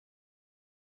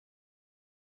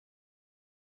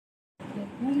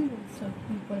millions of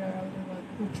people around the world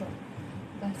enjoy.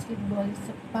 Basketball is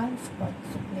a fun sport,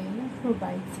 so playing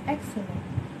provides excellent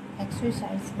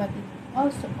exercise, but it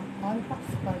also a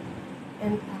contact sport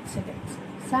and accidents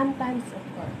sometimes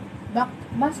occur.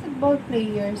 Basketball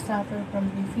players suffer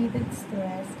from repeated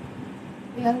stress,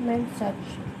 ailments such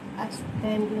as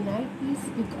tendinitis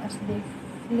because they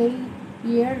play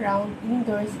year-round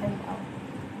indoors and out.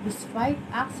 Despite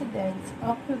accidents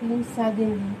occurring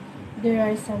suddenly, there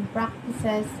are some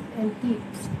practices and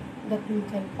tips that we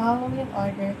can follow in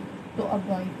order to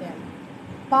avoid them.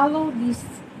 Follow these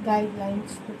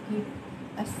guidelines to keep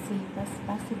as safe as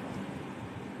possible.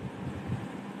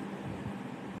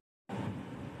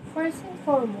 First and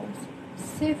foremost,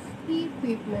 safety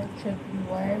equipment should be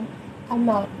worn. A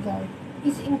mouth guard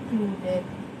is included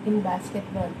in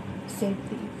basketball.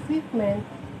 Safety equipment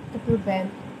to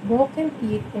prevent broken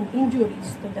teeth and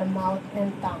injuries to the mouth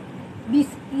and tongue. This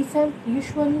isn't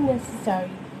usually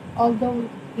necessary, although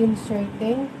in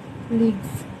certain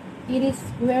leagues it is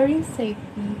wearing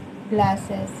safety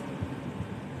glasses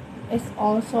is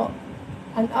also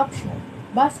an option.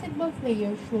 Basketball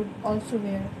players should also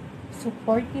wear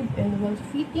supportive and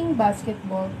well-fitting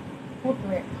basketball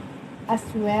footwear, as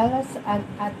well as an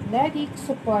athletic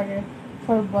supporter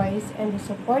for boys and a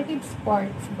supportive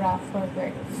sports bra for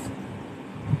girls.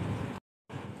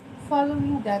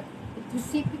 Following that,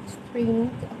 specific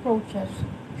training approaches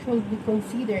should be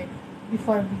considered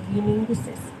before beginning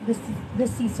the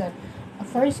season. A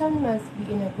person must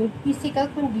be in a good physical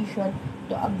condition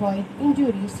to avoid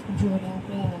injuries during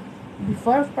training.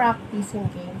 Before practice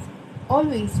and games,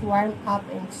 always warm up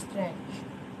and stretch.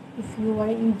 If you are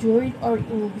injured or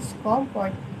in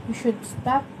discomfort, you should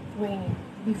stop training.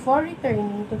 Before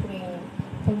returning to training,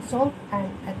 consult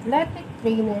an athletic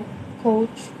trainer,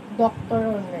 coach, doctor,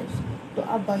 or nurse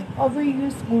to avoid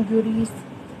overuse injuries.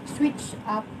 Switch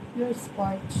up your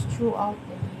sports throughout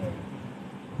the year.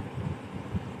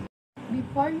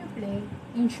 Before you play,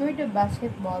 ensure the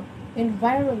basketball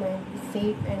environment is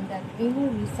safe and that any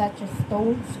risks such as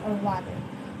stones or water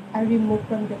are removed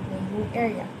from the playing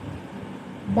area.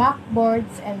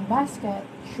 Backboards and basket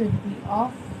should be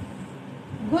of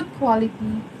good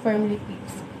quality, firmly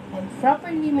fixed, and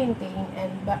properly maintained,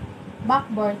 and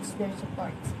backboards their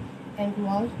supports, and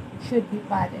walls should be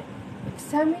padded.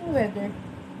 Examine whether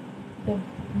the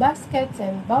baskets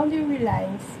and boundary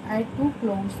lines are too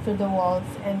close to the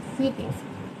walls and fittings.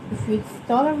 If you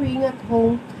install a ring at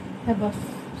home, have a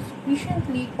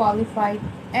sufficiently qualified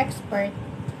expert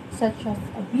such as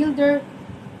a builder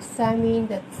examine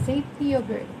the safety of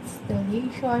your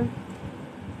installation.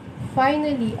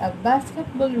 Finally, a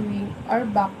basketball ring or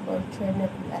backboard should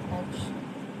not be attached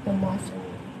to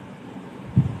masonry.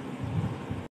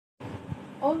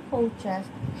 All coaches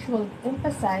should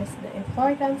emphasize the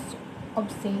importance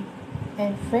of safe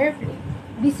and fair play.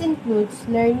 This includes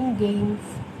learning games,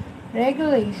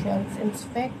 regulations,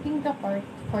 inspecting the court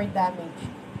for damage,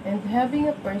 and having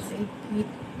a first aid kit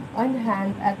on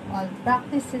hand at all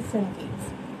practices and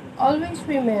games. Always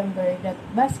remember that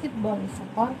basketball is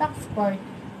a contact sport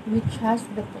which has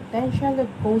the potential of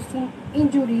causing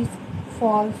injuries,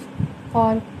 falls,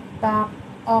 contact,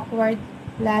 awkward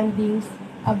landings,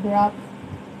 abrupt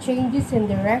changes in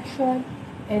direction,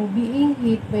 and being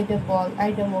hit by the ball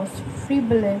are the most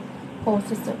prevalent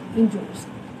causes of injuries.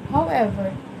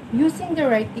 However, using the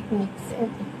right techniques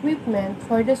and equipment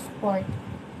for the sport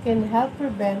can help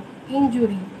prevent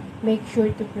injury. Make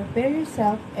sure to prepare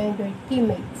yourself and your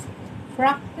teammates.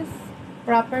 Practice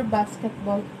proper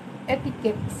basketball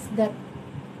etiquettes that,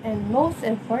 and most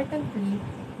importantly,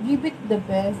 give it the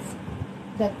best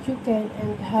that you can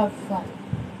and have fun.